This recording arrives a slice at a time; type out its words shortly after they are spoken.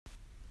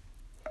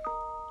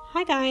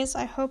Hi guys,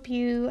 I hope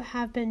you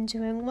have been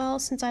doing well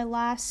since I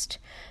last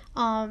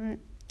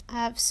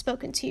have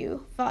spoken to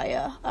you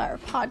via our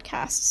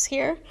podcasts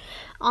here.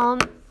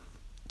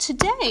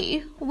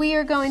 Today we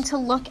are going to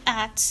look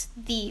at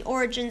the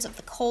origins of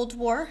the Cold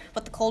War,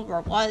 what the Cold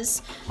War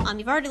was.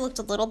 You've already looked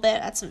a little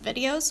bit at some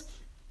videos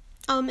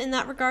in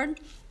that regard,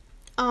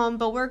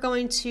 but we're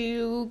going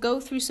to go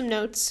through some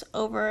notes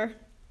over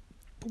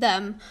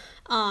them,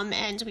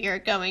 and we are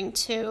going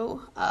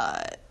to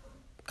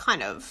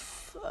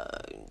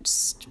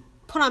just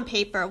put on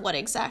paper what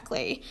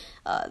exactly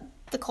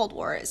the Cold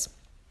War is.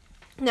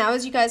 Now,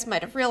 as you guys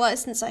might have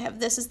realized, since I have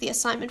this as the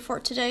assignment for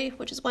today,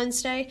 which is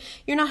Wednesday,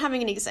 you're not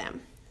having an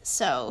exam.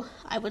 So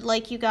I would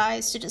like you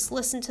guys to just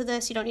listen to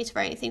this. You don't need to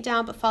write anything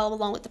down, but follow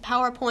along with the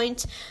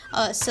PowerPoint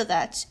so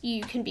that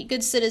you can be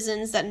good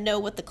citizens that know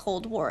what the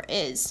Cold War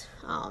is.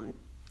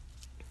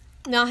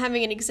 Not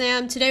having an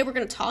exam. Today we're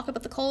going to talk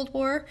about the Cold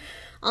War,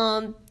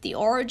 the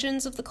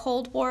origins of the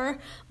Cold War.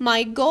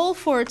 My goal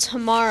for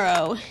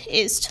tomorrow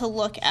is to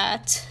look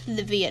at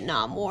the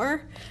Vietnam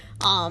War.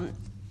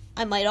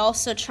 I might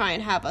also try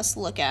and have us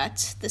look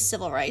at the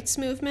Civil Rights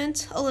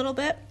Movement a little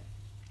bit.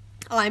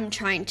 I'm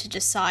trying to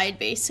decide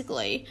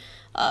basically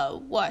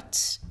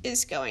what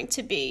is going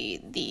to be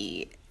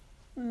the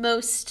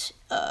most,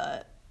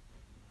 they're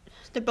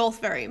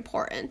both very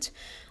important.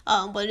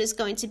 What is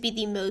going to be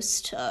the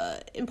most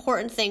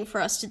important thing for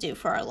us to do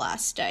for our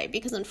last day,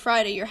 because on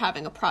Friday you're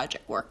having a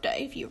project work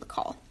day, if you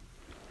recall.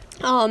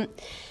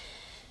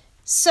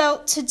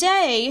 So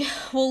today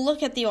we'll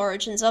look at the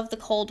origins of the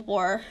Cold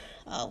War,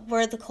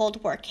 where the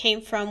Cold War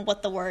came from,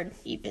 what the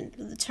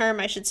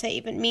term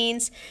even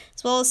means,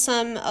 as well as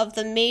some of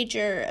the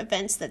major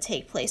events that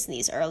take place in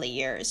these early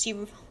years.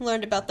 You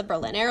learned about the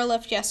Berlin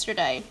Airlift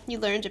yesterday. You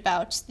learned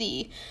about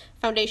the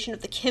foundation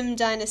of the Kim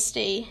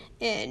Dynasty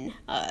in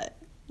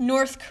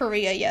North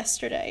Korea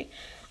yesterday.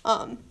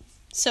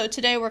 So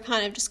today we're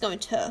kind of just going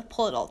to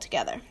pull it all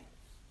together.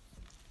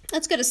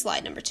 Let's go to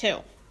slide number 2.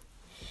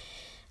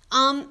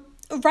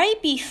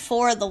 Right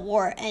before the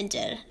war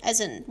ended, as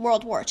in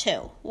World War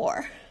II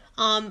war,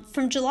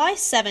 from July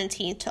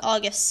 17th to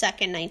August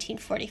 2nd,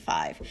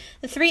 1945,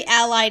 the three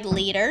Allied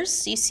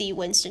leaders, you see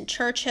Winston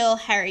Churchill,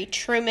 Harry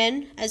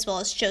Truman, as well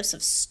as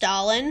Joseph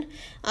Stalin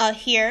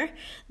here,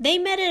 they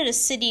met at a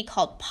city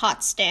called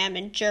Potsdam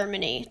in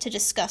Germany to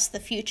discuss the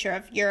future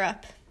of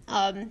Europe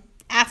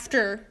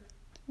after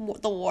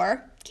the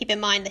war. Keep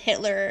in mind that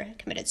Hitler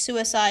committed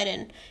suicide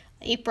in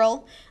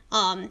April.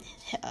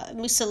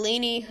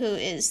 Mussolini, who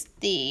is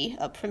the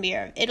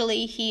premier of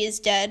Italy, he is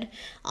dead.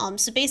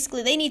 So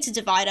basically they need to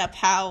divide up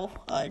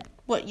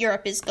what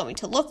Europe is going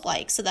to look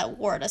like so that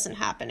war doesn't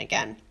happen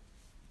again.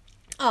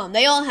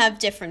 They all have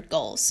different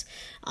goals.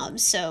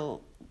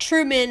 So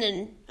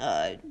Truman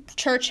and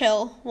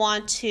Churchill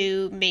want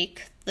to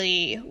make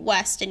the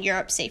West and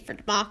Europe safe for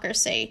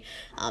democracy.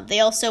 They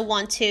also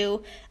want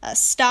to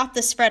stop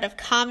the spread of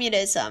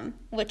communism,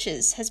 which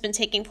has been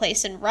taking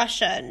place in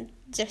Russia and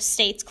the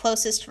states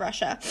closest to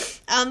Russia.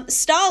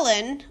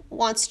 Stalin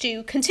wants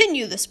to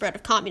continue the spread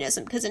of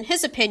communism because, in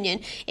his opinion,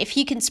 if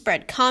he can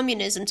spread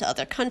communism to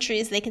other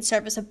countries, they can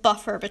serve as a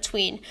buffer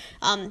between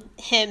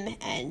him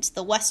and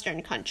the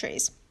Western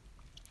countries.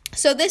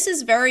 So this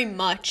is very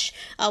much,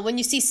 when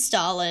you see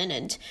Stalin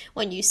and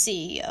when you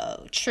see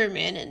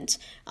Truman and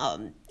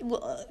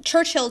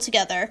Churchill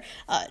together,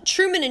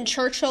 Truman and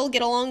Churchill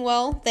get along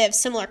well. They have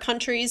similar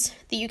countries,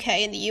 the UK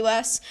and the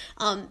US.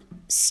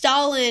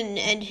 Stalin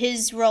and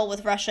his role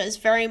with Russia is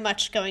very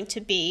much going to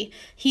be,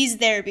 he's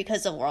there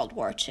because of World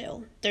War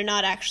II. They're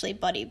not actually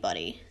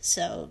buddy-buddy.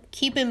 So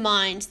keep in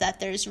mind that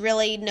there's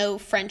really no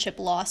friendship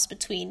lost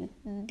between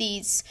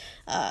these,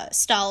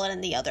 Stalin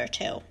and the other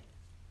two.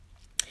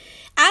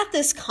 At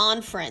this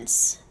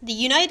conference, the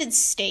United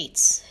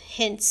States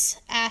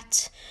hints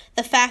at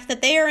the fact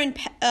that they are in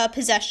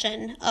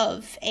possession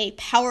of a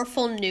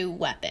powerful new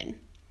weapon.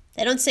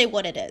 They don't say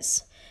what it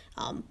is,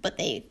 but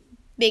they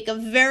make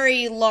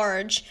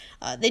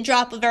they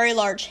drop a very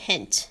large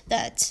hint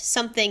that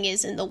something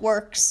is in the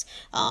works,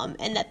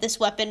 and that this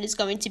weapon is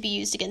going to be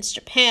used against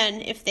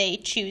Japan if they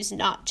choose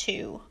not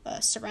to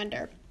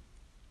surrender.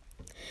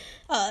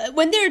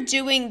 When they're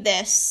doing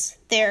this,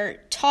 they're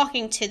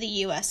talking to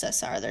the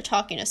USSR, they're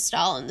talking to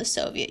Stalin, the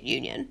Soviet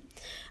Union.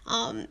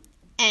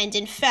 And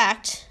in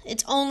fact,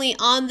 it's only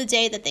on the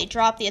day that they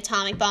drop the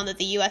atomic bomb that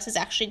the US is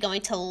actually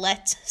going to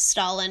let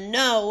Stalin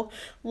know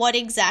what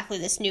exactly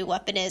this new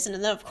weapon is.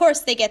 And then, of course,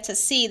 they get to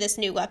see this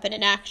new weapon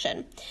in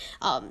action.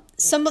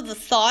 Some of the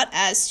thought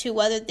as to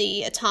why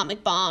the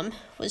atomic bomb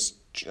was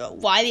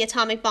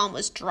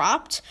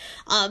dropped,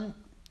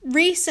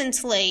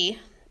 recently,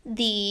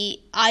 the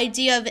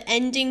idea of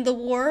ending the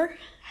war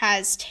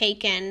has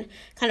taken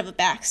kind of a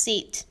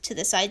backseat to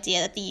this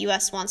idea that the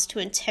U.S. wants to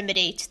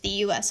intimidate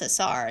the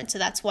USSR, and so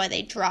that's why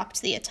they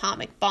dropped the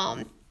atomic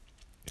bomb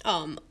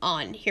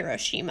on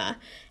Hiroshima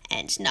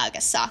and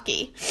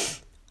Nagasaki.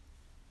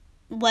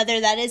 Whether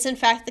that is in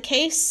fact the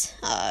case,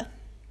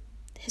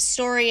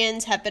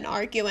 historians have been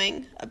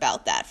arguing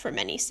about that for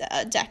many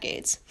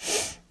decades.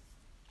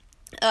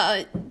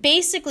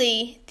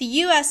 Basically,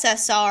 the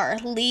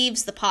USSR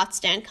leaves the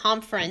Potsdam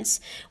Conference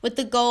with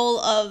the goal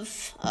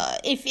of,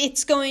 if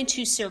it's going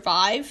to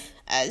survive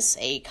as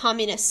a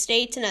communist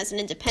state and as an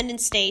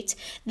independent state,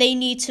 they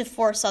need to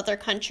force other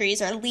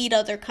countries or lead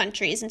other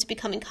countries into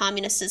becoming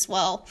communist as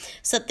well,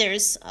 so that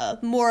there's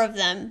more of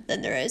them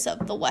than there is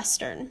of the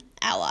Western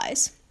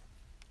allies.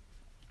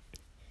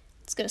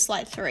 Let's go to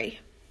slide 3.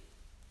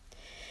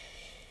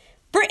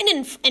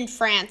 Britain and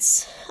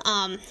France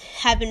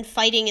have been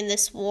fighting in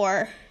this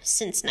war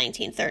since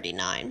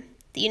 1939.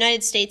 The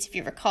United States, if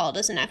you recall,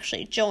 doesn't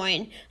actually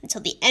join until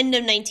the end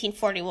of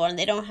 1941.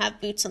 They don't have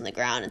boots on the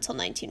ground until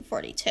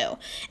 1942.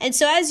 And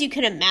so as you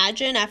can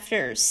imagine,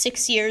 after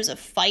 6 years of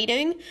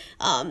fighting,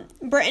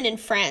 Britain and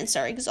France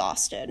are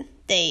exhausted.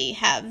 They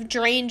have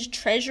drained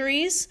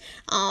treasuries.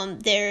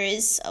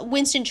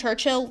 Winston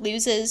Churchill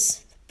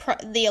loses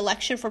the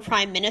election for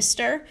prime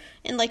minister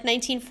in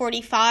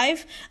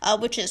 1945,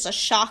 which is a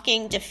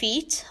shocking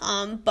defeat,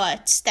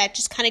 but that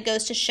just kind of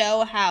goes to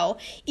show how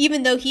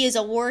even though he is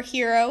a war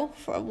hero,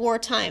 for a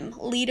wartime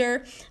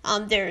leader,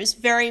 there's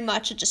very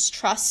much a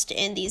distrust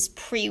in these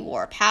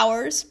pre-war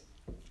powers.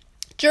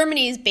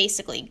 Germany is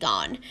basically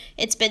gone.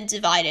 It's been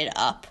divided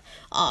up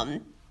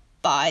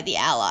by the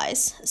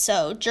Allies.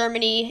 So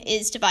Germany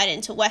is divided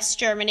into West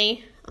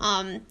Germany,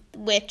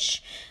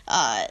 which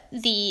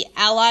the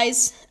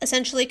Allies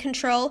essentially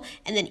control,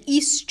 and then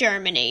East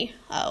Germany,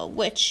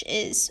 which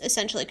is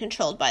essentially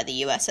controlled by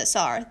the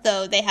USSR,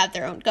 though they have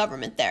their own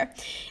government there.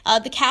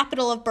 The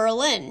capital of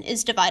Berlin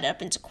is divided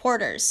up into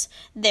quarters.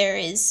 There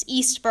is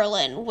East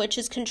Berlin, which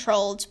is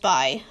controlled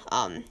by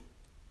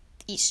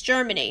East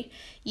Germany.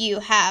 You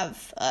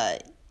have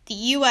the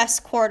U.S.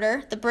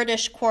 quarter, the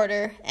British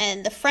quarter,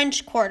 and the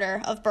French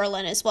quarter of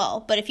Berlin as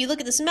well. But if you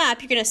look at this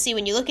map, you're going to see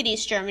when you look at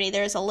East Germany,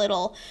 there's a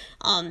little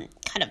kind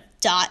of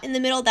dot in the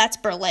middle. That's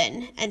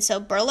Berlin. And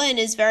so Berlin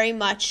is very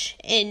much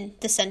in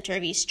the center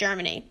of East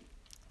Germany.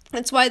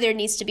 That's why there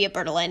needs to be a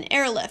Berlin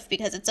airlift,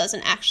 because it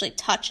doesn't actually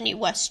touch any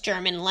West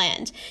German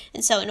land.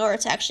 And so in order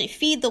to actually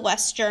feed the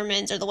West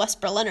Germans, or the West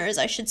Berliners,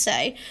 I should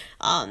say,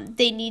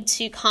 they need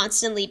to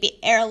constantly be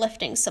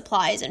airlifting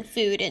supplies and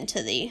food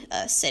into the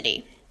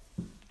city.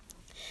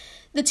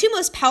 The two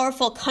most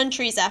powerful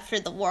countries after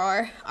the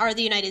war are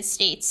the United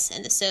States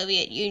and the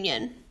Soviet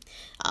Union.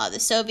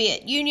 The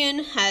Soviet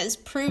Union has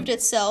proved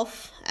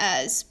itself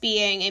as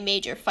being a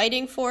major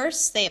fighting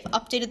force. They have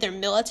updated their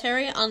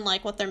military,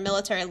 unlike what their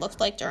military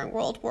looked like during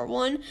World War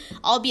I,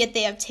 albeit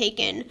they have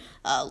taken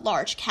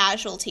large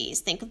casualties.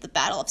 Think of the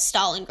Battle of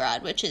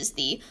Stalingrad, which is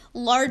the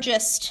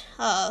largest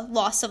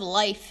loss of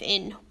life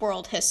in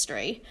world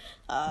history.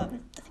 I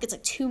think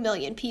it's 2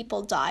 million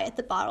people die at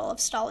the Battle of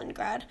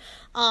Stalingrad.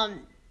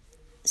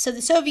 So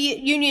the Soviet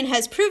Union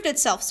has proved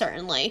itself,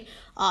 certainly,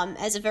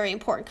 as a very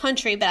important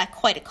country, but at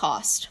quite a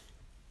cost.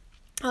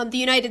 The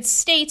United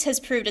States has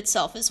proved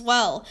itself as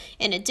well.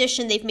 In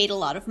addition, they've made a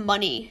lot of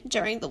money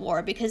during the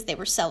war because they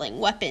were selling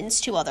weapons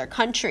to other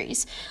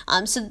countries.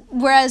 So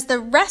whereas the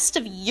rest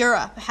of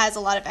Europe has a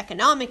lot of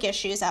economic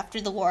issues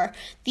after the war,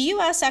 the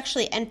U.S.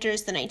 actually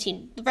enters the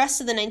rest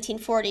of the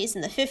 1940s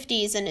and the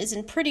 50s and is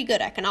in pretty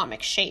good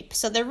economic shape.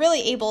 So they're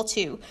really able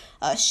to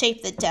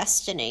shape the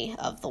destiny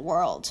of the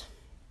world.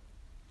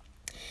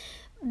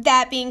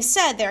 That being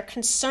said, they're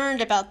concerned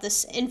about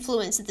this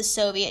influence that the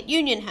Soviet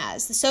Union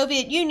has. The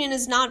Soviet Union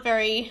is not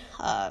very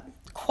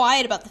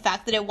quiet about the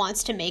fact that it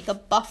wants to make a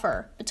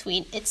buffer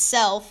between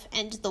itself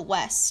and the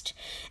West,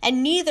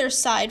 and neither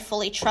side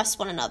fully trusts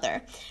one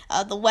another.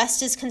 The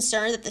West is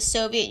concerned that the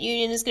Soviet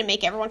Union is going to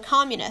make everyone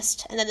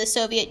communist, and then the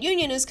Soviet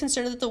Union is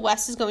concerned that the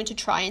West is going to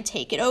try and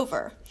take it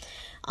over.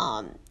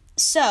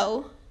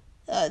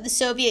 The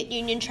Soviet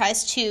Union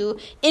tries to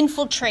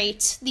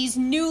infiltrate these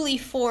newly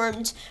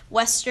formed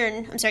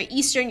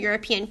Eastern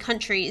European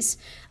countries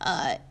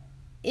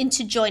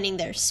into joining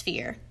their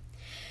sphere.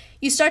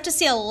 You start to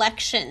see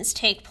elections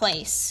take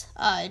place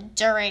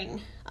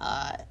during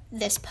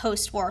this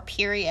post-war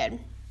period.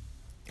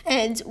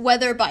 And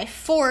whether by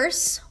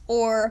force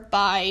or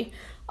by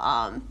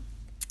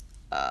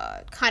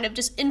kind of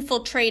just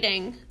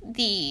infiltrating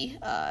the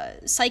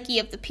psyche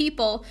of the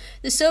people,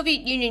 the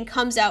Soviet Union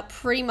comes out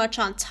pretty much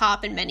on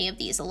top in many of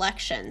these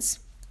elections.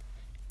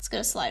 Let's go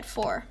to slide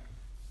 4.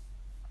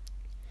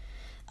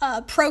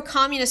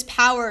 Pro-communist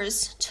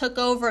powers took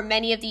over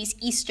many of these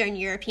Eastern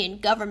European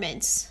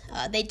governments.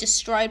 They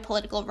destroyed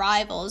political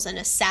rivals and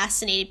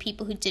assassinated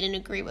people who didn't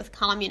agree with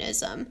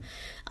communism.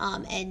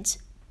 And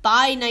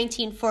by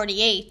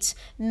 1948,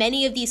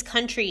 many of these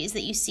countries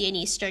that you see in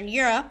Eastern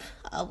Europe,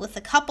 with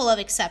a couple of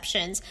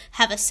exceptions,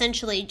 have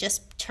essentially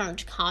just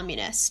turned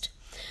communist.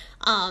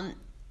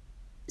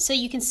 So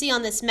you can see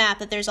on this map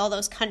that there's all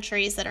those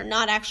countries that are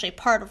not actually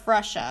part of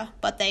Russia,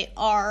 but they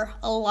are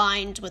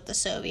aligned with the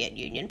Soviet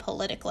Union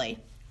politically.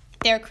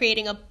 They're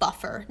creating a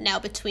buffer now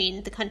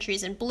between the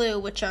countries in blue,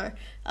 which are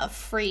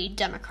free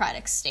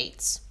democratic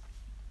states.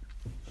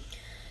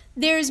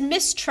 There's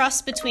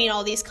mistrust between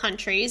all these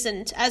countries,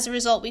 and as a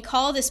result, we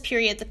call this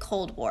period the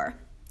Cold War.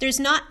 there's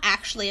not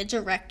actually a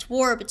direct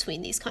war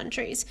between these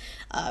countries.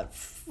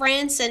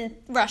 France and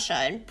Russia,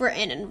 and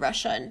Britain and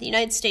Russia, and the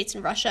United States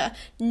and Russia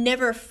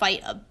never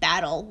fight a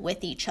battle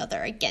with each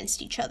other,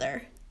 against each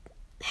other.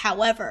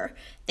 However,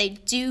 they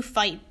do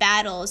fight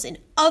battles in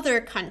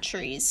other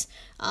countries.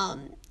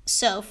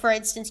 So, for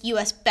instance,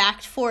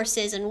 U.S.-backed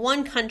forces in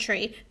one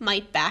country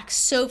might back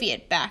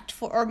Soviet-backed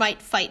or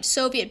might fight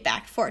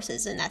Soviet-backed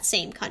forces in that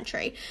same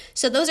country.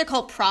 So those are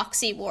called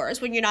proxy wars,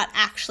 when you're not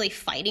actually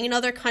fighting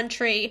another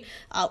country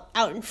out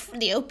in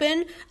the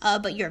open,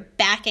 but you're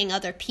backing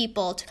other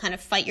people to kind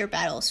of fight your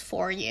battles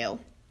for you.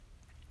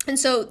 And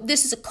so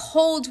this is a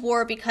Cold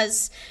War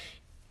because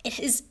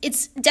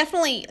it's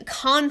definitely a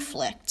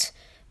conflict,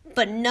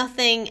 but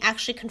nothing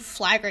actually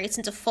conflagrates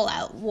into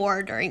full-out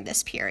war during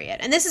this period.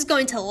 And this is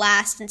going to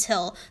last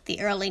until the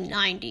early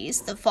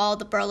 90s. The fall of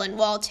the Berlin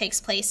Wall takes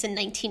place in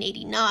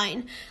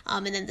 1989,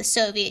 and then the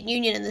Soviet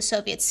Union and the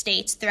Soviet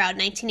states throughout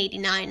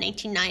 1989,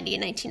 1990,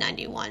 and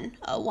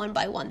 1991, one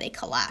by one, they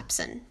collapse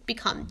and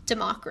become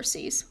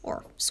democracies,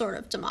 or sort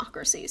of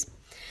democracies.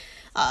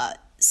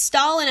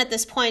 Stalin at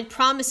this point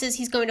promises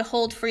he's going to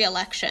hold free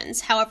elections.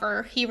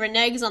 However, he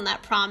reneges on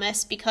that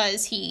promise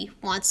because he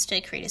wants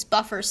to create his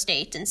buffer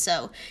state, and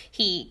so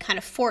he kind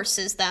of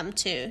forces them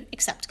to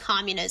accept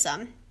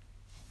communism.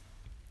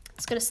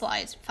 Let's go to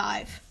slide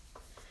 5.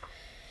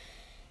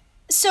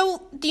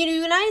 So the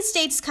United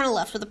States is kind of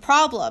left with a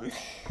problem.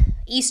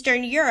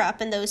 Eastern Europe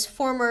and those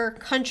former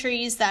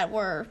countries that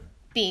were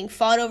being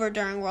fought over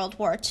during World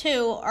War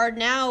II are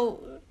now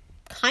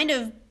kind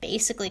of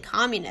basically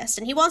communist,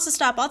 and he wants to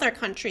stop other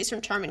countries from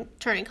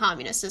turning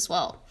communist as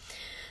well.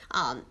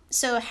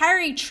 So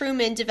Harry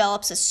Truman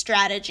develops a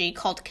strategy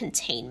called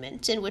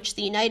containment, in which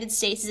the United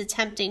States is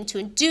attempting to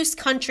induce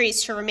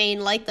countries to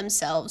remain like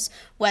themselves,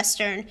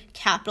 Western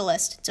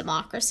capitalist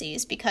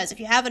democracies. Because if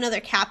you have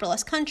another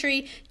capitalist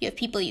country, you have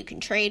people you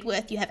can trade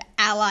with, you have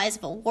allies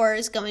if a war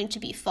is going to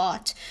be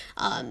fought.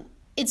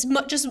 It's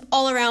just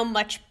all around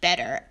much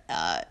better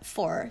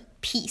for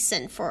peace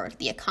and for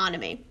the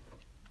economy.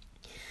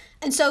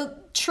 And so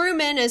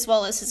Truman, as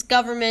well as his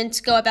government,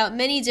 go about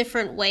many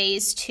different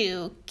ways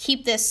to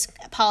keep this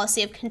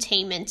policy of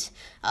containment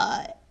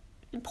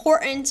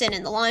important and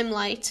in the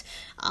limelight,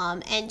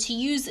 and to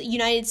use the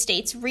United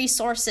States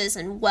resources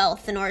and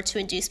wealth in order to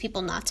induce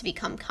people not to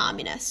become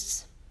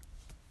communists.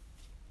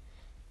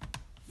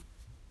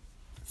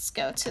 Let's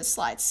go to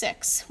slide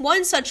 6.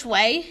 One such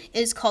way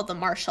is called the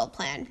Marshall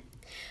Plan.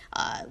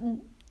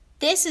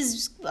 This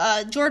is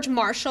George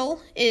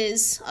Marshall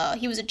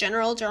he was a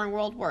general during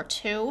World War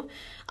II.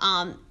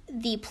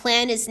 The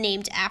plan is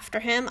named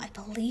after him. I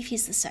believe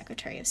he's the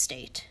Secretary of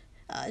State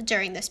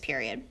during this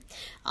period.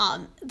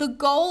 The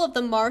goal of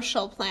the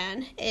Marshall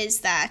Plan is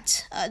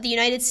that the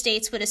United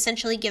States would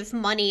essentially give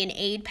money and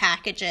aid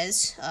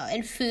packages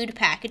and food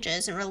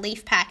packages and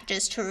relief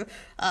packages to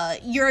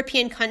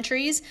European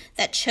countries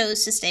that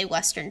chose to stay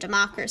Western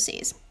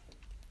democracies.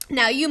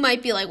 Now, you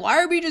might be like,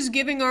 why are we just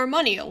giving our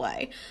money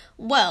away?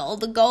 Well,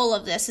 the goal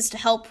of this is to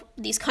help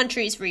these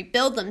countries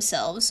rebuild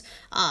themselves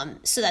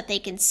so that they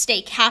can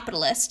stay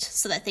capitalist,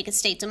 so that they can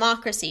stay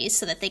democracies,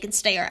 so that they can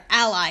stay our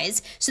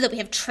allies, so that we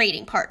have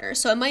trading partners.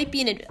 So it might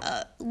be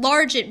a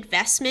large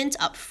investment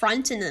up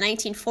front in the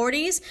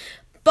 1940s,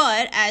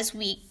 but as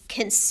we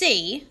can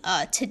see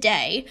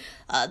today,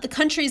 the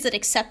countries that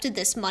accepted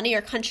this money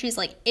are countries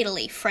like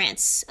Italy,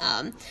 France,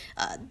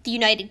 the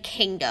United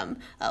Kingdom,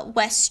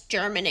 West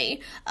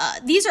Germany.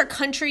 These are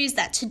countries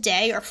that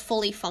today are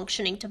fully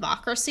functioning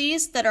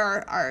democracies that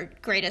are our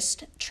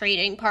greatest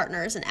trading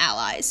partners and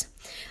allies.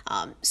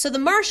 So the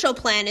Marshall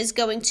Plan is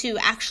going to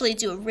actually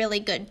do a really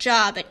good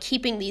job at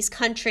keeping these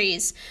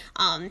countries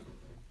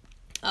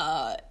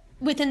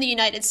within the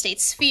United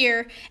States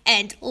sphere,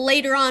 and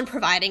later on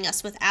providing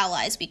us with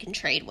allies we can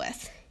trade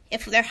with.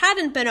 If there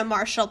hadn't been a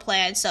Marshall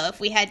Plan, so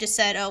if we had just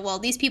said, oh, well,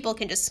 these people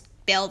can just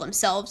bail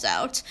themselves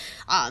out,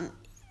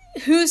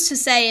 who's to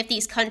say if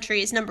these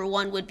countries, number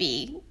one, would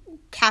be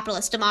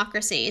capitalist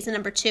democracies, and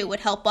number two,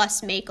 would help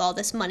us make all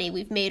this money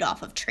we've made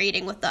off of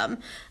trading with them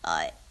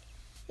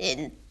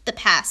in the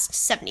past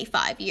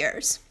 75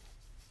 years.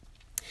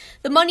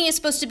 The money is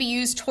supposed to be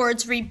used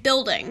towards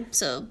rebuilding,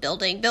 so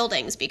building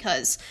buildings,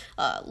 because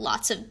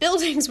lots of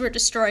buildings were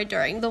destroyed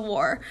during the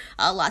war,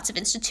 lots of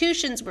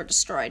institutions were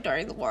destroyed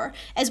during the war,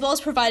 as well as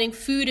providing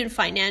food and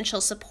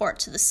financial support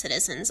to the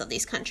citizens of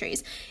these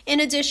countries. In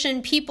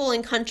addition, people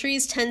in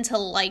countries tend to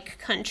like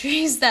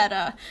countries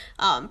that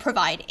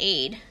provide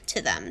aid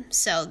to them.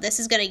 So this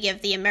is going to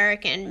give the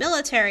American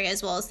military,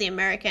 as well as the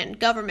American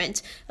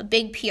government, a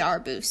big PR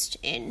boost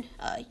in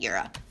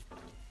Europe.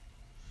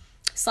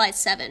 Slide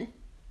 7.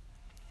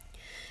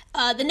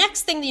 The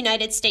next thing the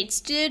United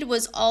States did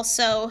was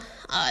also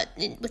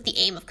with the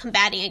aim of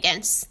combating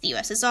against the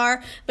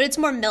USSR, but it's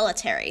more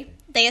military.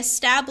 They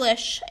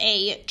establish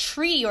a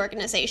treaty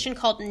organization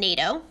called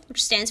NATO,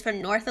 which stands for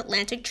North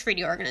Atlantic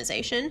Treaty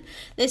Organization.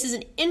 This is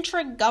an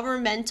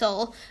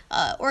intragovernmental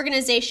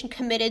organization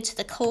committed to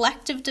the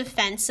collective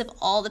defense of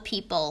all the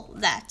people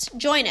that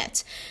join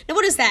it. Now,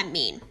 what does that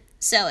mean?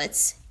 So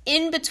it's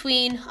in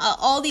between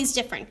all these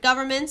different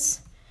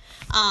governments.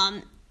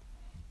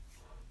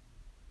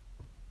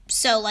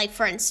 So, like,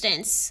 for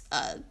instance,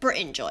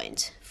 Britain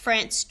joined,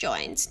 France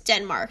joined,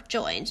 Denmark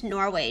joined,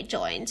 Norway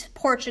joined,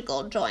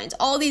 Portugal joined.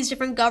 All these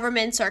different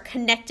governments are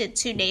connected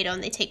to NATO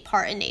and they take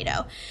part in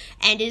NATO.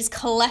 And it is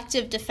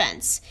collective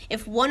defense.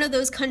 If one of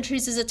those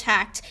countries is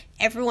attacked,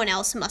 everyone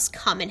else must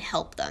come and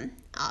help them.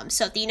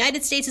 So if the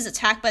United States is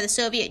attacked by the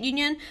Soviet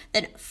Union,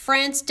 then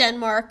France,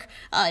 Denmark,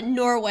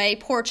 Norway,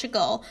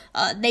 Portugal,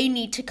 they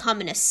need to come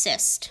and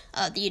assist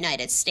the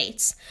United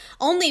States.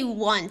 Only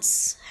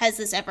once has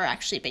this ever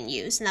actually been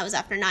used, and that was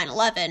after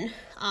 9/11,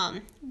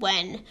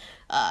 when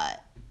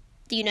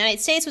the United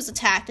States was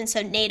attacked, and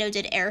so NATO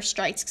did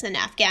airstrikes in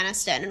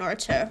Afghanistan in order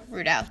to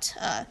root out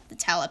the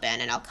Taliban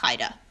and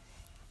Al-Qaeda.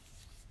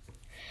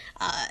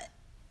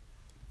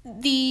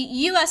 The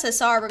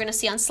USSR, we're going to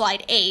see on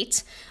slide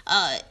 8,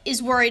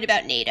 is worried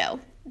about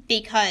NATO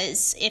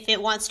because if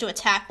it wants to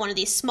attack one of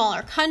these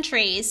smaller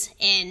countries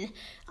in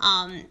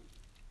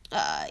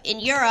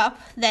Europe,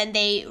 then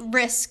they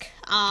risk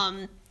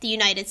the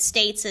United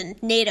States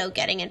and NATO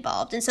getting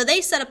involved. And so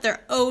they set up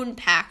their own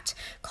pact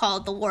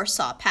called the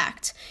Warsaw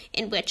Pact,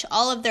 in which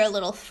all of their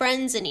little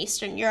friends in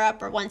Eastern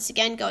Europe are once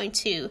again going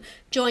to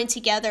join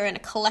together in a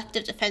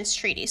collective defense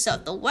treaty. So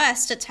if the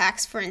West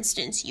attacks, for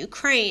instance,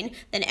 Ukraine,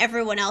 then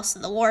everyone else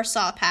in the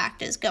Warsaw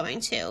Pact is going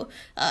to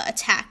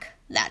attack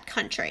that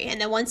country. And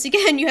then once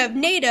again, you have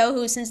NATO,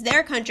 who, since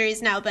their country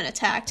has now been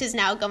attacked, is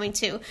now going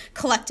to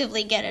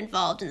collectively get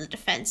involved in the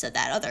defense of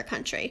that other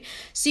country.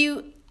 So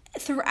you,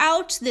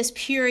 throughout this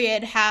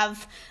period,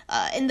 have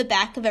in the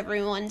back of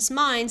everyone's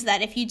minds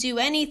that if you do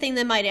anything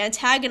that might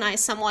antagonize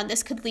someone,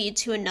 this could lead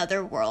to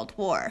another world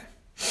war.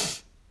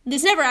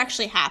 This never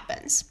actually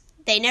happens.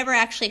 They never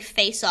actually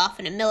face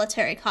off in a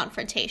military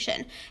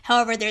confrontation.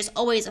 However, there's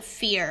always a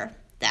fear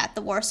that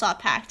the Warsaw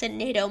Pact and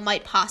NATO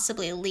might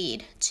possibly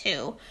lead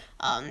to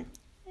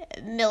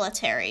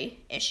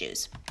military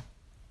issues.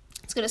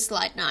 Let's go to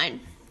slide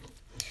 9.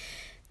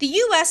 The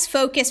U.S.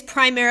 focused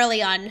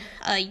primarily on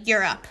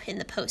Europe in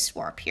the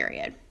post-war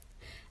period.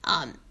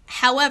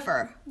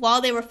 However,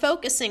 while they were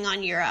focusing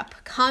on Europe,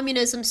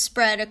 communism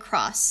spread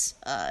across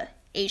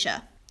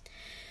Asia.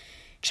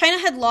 China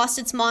had lost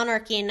its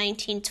monarchy in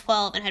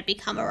 1912 and had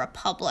become a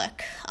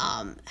republic.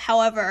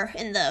 However,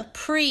 in the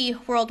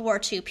pre-World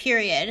War II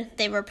period,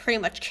 they were pretty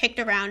much kicked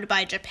around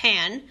by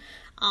Japan.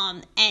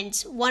 And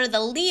one of the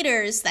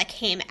leaders that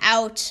came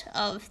out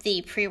of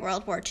the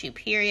pre-World War II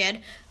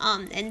period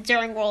and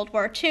during World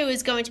War II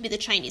is going to be the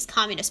Chinese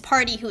Communist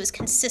Party, who is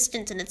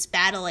consistent in its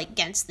battle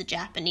against the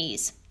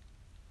Japanese.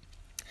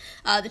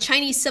 The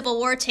Chinese Civil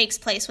War takes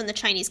place when the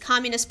Chinese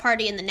Communist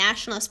Party and the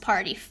Nationalist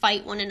Party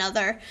fight one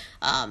another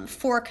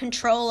for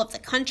control of the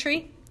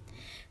country.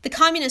 The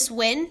Communists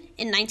win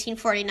in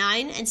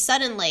 1949, and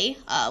suddenly,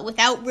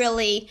 without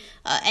really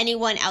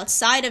anyone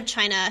outside of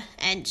China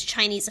and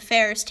Chinese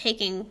affairs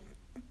taking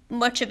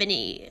much of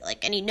any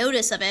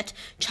notice of it,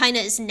 China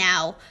is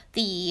now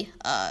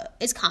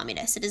is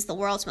communist. It is the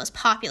world's most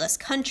populous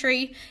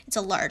country. It's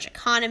a large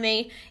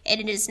economy, and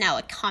it is now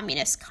a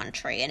communist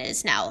country, and it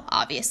is now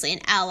obviously an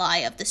ally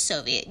of the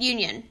Soviet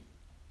Union.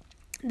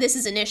 This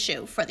is an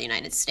issue for the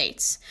United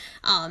States,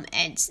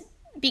 and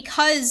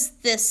because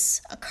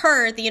this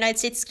occurred, the United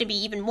States is going to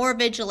be even more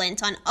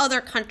vigilant on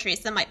other countries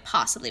that might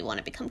possibly want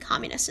to become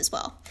communist as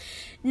well.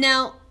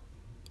 Now,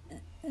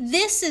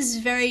 this is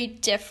very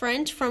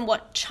different from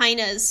what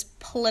China's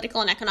political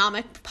and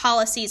economic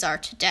policies are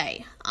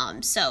today.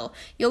 So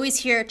you always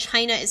hear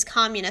China is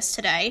communist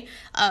today.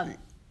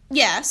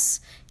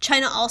 Yes,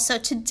 China also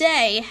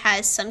today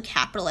has some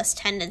capitalist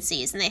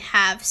tendencies, and they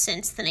have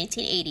since the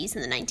 1980s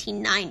and the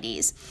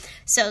 1990s.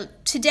 So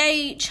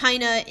today,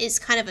 China is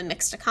kind of a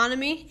mixed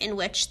economy in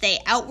which they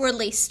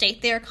outwardly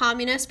state they are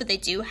communist, but they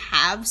do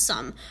have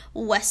some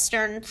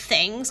Western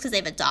things because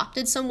they've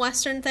adopted some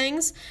Western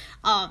things.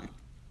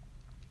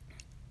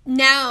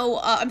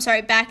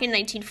 Back in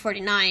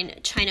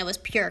 1949, China was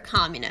pure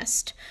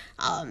communist,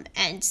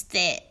 and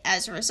they,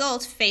 as a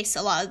result, face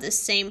a lot of the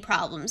same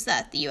problems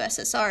that the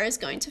USSR is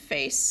going to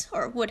face,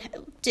 or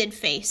did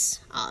face,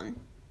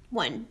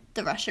 when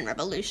the Russian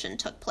Revolution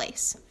took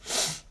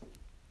place.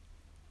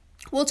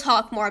 We'll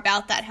talk more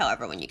about that,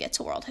 however, when you get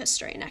to world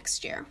history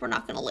next year. We're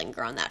not going to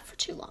linger on that for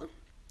too long.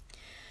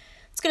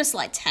 Let's go to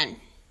slide 10.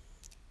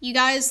 You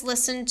guys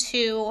listened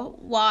to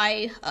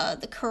why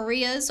the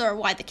Koreas, or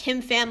why the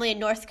Kim family in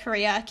North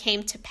Korea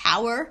came to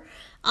power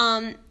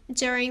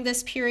during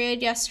this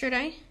period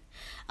yesterday.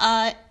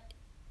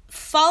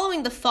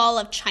 Following the fall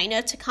of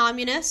China to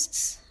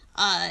communists,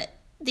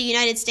 the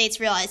United States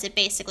realized it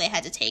basically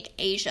had to take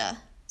Asia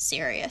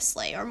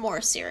seriously, or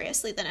more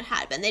seriously than it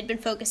had been. They'd been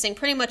focusing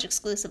pretty much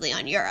exclusively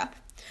on Europe.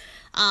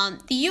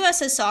 The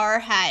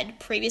USSR had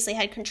previously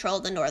had control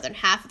of the northern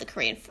half of the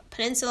Korean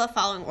peninsula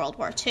following World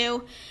War II.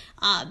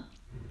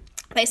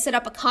 They set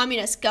up a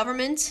communist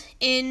government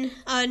in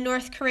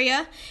North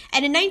Korea,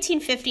 and in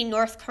 1950,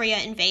 North Korea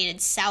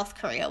invaded South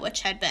Korea,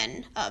 which had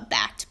been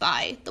backed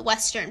by the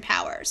Western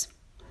powers.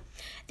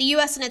 The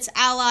U.S. and its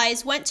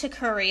allies went to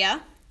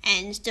Korea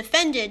and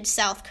defended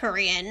South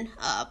Korean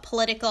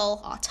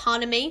political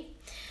autonomy.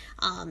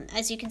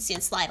 As you can see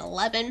in slide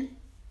 11,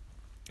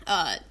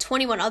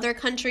 20 other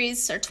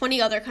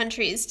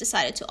countries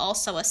decided to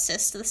also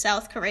assist the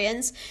South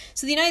Koreans.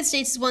 So the United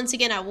States is once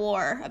again at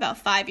war about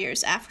 5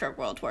 years after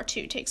World War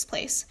II takes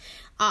place.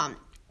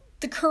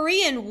 The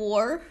Korean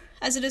War,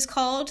 as it is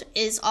called,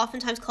 is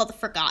oftentimes called the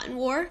Forgotten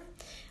War,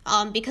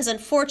 because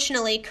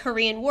unfortunately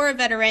Korean War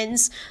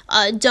veterans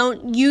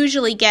don't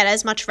usually get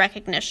as much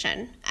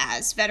recognition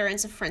as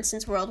veterans of, for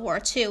instance, World War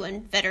II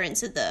and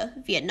veterans of the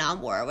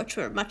Vietnam War, which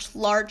were much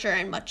larger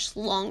and much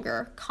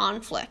longer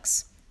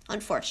conflicts,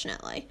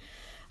 unfortunately.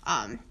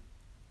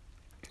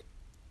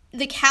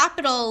 The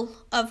capital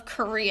of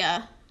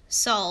Korea,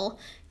 Seoul,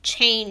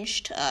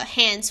 changed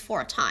hands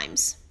 4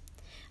 times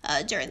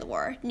during the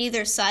war.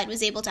 Neither side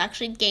was able to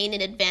actually gain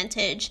an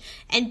advantage,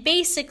 and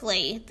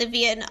basically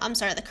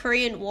the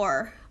Korean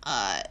War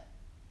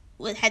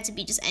had to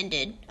be just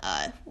ended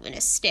in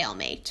a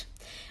stalemate.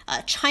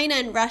 China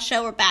and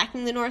Russia were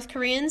backing the North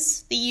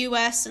Koreans. The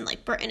U.S. and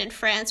Britain and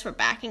France were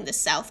backing the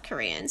South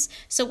Koreans.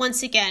 So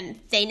once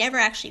again, they never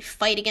actually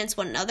fight against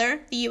one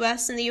another, the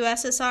U.S. and the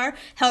USSR.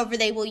 However,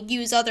 they will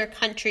use other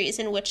countries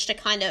in which to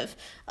kind of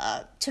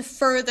to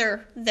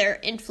further their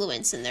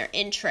influence and their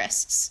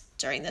interests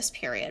during this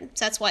period.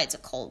 So that's why it's a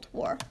Cold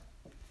War.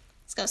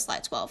 Let's go to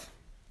slide 12.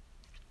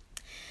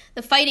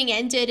 The fighting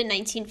ended in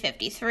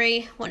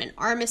 1953 when an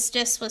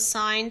armistice was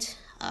signed,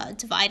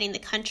 dividing the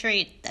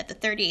country at the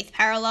 38th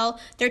parallel.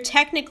 They're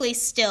technically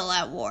still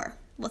at war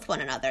with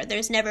one another.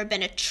 There's never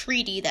been a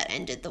treaty that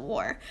ended the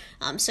war.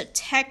 So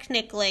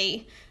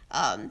technically,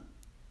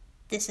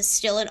 this is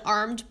still an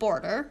armed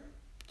border.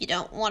 You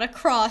don't want to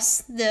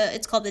cross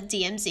it's called the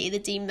DMZ, the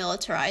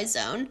Demilitarized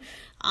Zone.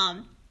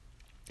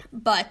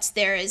 But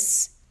there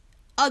is,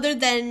 other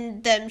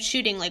than them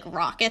shooting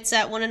rockets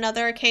at one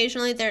another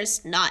occasionally,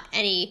 there's not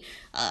any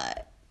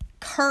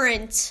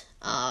current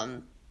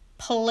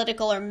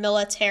political or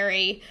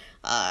military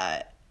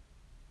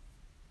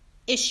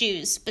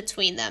issues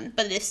between them.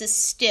 But this is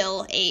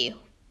still a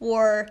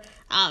war.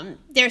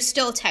 They're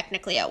still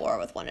technically at war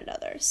with one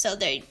another. So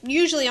they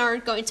usually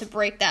aren't going to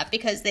break that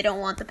because they don't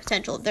want the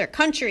potential of their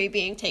country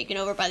being taken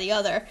over by the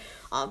other.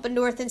 But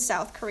North and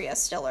South Korea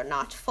still are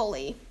not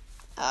fully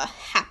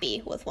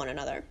happy with one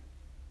another.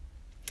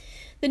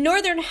 The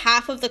northern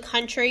half of the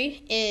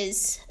country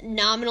is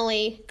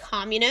nominally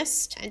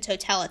communist and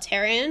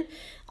totalitarian.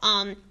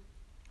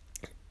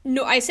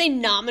 No, I say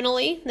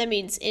nominally, that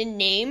means in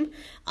name.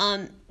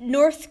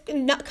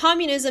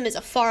 Communism is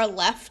a far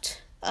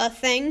left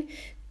thing.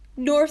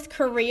 North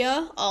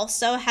Korea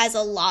also has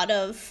a lot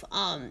of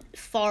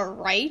far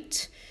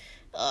right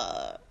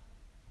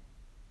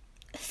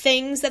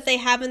things that they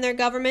have in their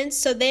government,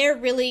 so they're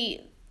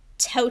really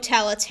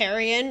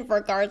totalitarian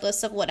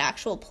regardless of what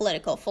actual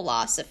political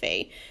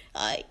philosophy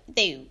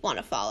they want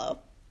to follow.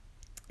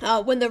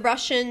 When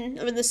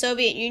the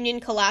Soviet Union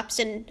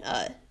collapsed in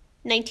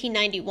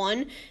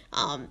 1991,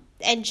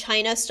 and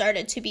China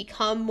started to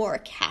become more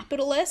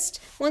capitalist,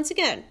 once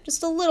again,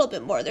 just a little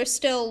bit more. They're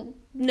still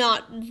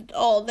not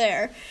all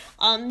there.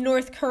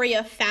 North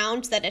Korea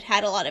found that it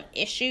had a lot of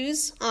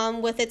issues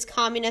with its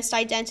communist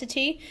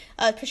identity.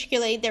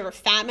 Particularly, there were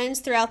famines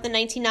throughout the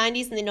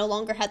 1990s, and they no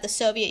longer had the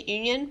Soviet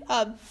Union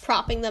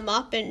propping them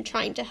up and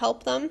trying to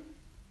help them.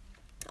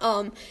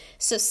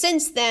 So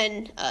since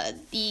then,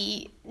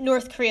 the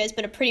North Korea has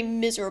been a pretty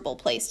miserable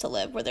place to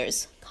live, where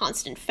there's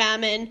constant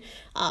famine.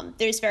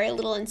 There's very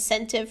little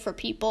incentive for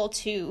people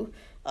to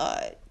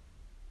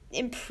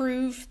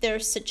improve their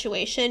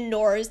situation,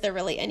 nor is there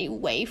really any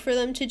way for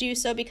them to do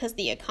so because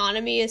the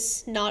economy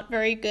is not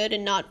very good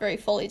and not very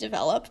fully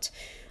developed.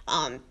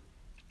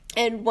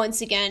 And once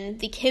again,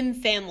 the Kim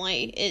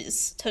family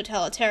is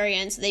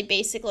totalitarian, so they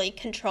basically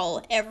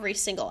control every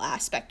single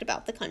aspect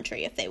about the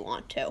country if they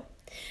want to.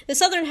 The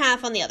southern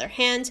half, on the other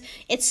hand,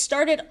 it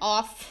started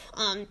off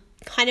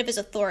kind of as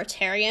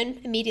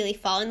authoritarian immediately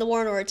following the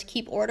war in order to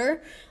keep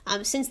order.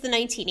 Since the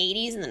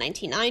 1980s and the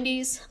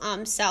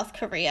 1990s, South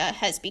Korea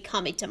has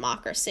become a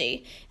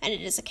democracy, and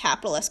it is a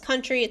capitalist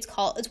country. It's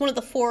one of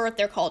the 4,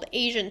 they're called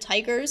Asian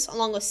Tigers,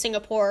 along with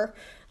Singapore,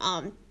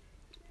 Hong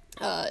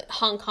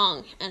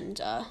Kong,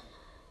 and I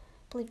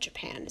believe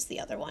Japan is the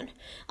other one,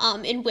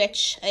 in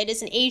which it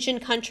is an Asian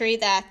country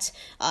that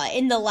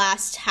in the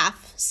last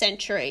half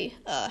century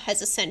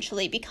has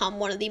essentially become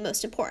one of the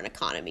most important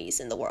economies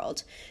in the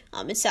world.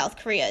 And South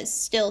Korea is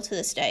still to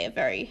this day a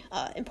very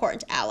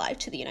important ally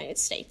to the United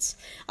States.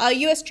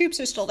 U.S. troops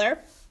are still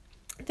there.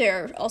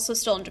 They're also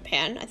still in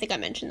Japan. I think I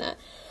mentioned that.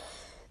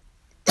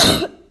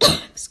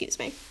 Excuse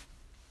me.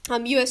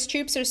 U.S.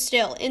 troops are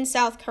still in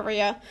South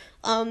Korea.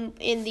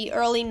 In the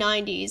early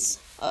 90s,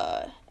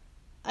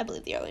 I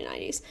believe the early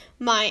 90s,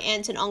 my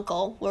aunt and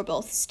uncle were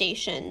both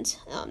stationed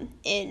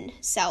in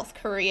South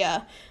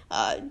Korea.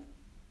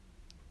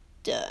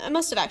 It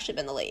must have actually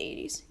been the late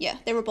 80s. Yeah,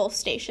 they were both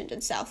stationed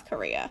in South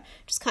Korea,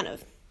 just kind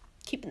of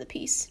keeping the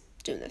peace,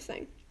 doing their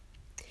thing.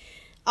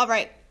 All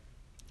right,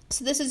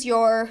 so this is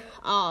your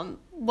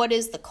what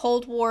is the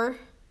Cold War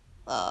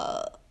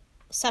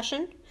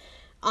session.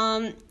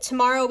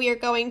 Tomorrow we are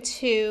going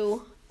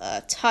to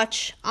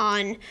touch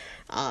on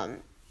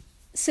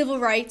civil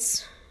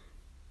rights,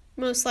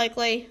 most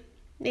likely.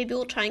 Maybe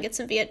we'll try and get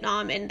some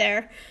Vietnam in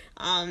there.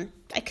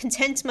 I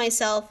content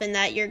myself in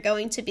that you're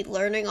going to be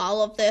learning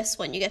all of this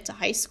when you get to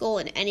high school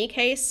in any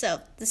case, so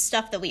the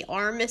stuff that we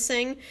are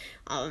missing,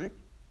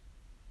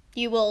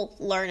 you will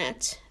learn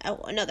it at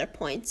another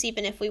points,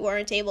 even if we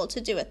weren't able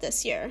to do it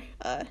this year,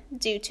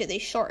 due to the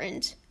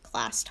shortened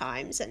class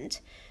times and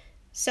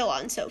so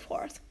on and so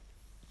forth.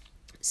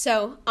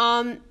 So,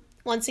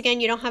 once again,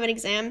 you don't have an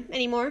exam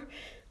anymore.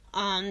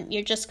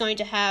 You're just going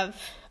to have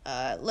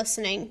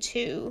listening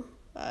to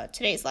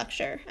today's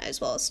lecture as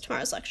well as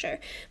tomorrow's lecture.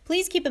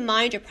 Please keep in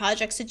mind your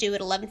projects are due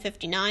at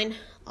 11:59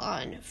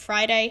 on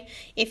Friday.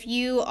 If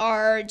you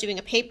are doing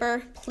a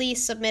paper,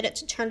 please submit it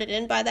to turn it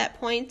in by that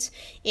point.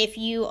 If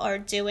you are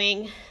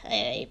doing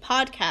a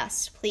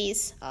podcast,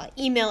 please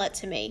email it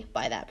to me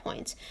by that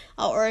point.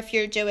 Or if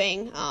you're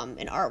doing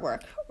an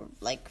artwork,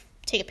 like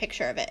take a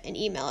picture of it and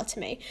email it to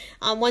me.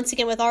 Once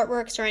again, with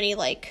artworks or any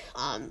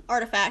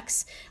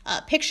artifacts,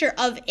 picture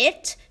of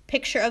it,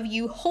 picture of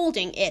you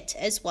holding it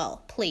as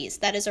well, please.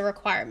 That is a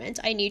requirement.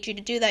 I need you to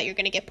do that. You're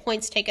going to get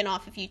points taken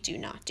off if you do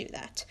not do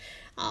that.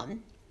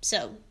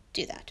 So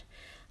do that.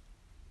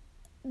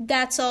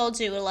 That's all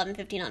due at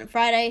 11:59 on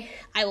Friday.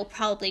 I will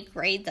probably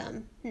grade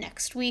them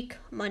next week,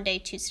 Monday,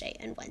 Tuesday,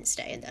 and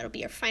Wednesday, and that'll be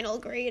your final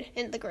grade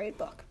in the grade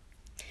book.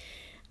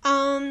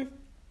 In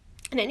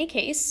any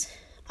case,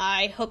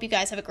 I hope you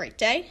guys have a great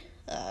day.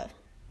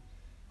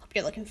 Hope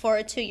you're looking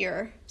forward to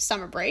your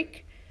summer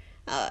break.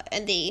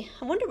 I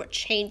wonder what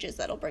changes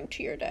that'll bring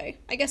to your day.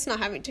 I guess not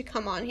having to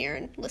come on here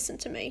and listen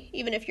to me,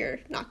 even if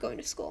you're not going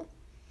to school.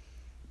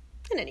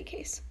 In any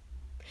case,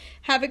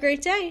 have a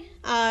great day.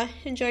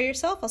 Enjoy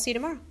yourself. I'll see you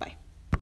tomorrow. Bye.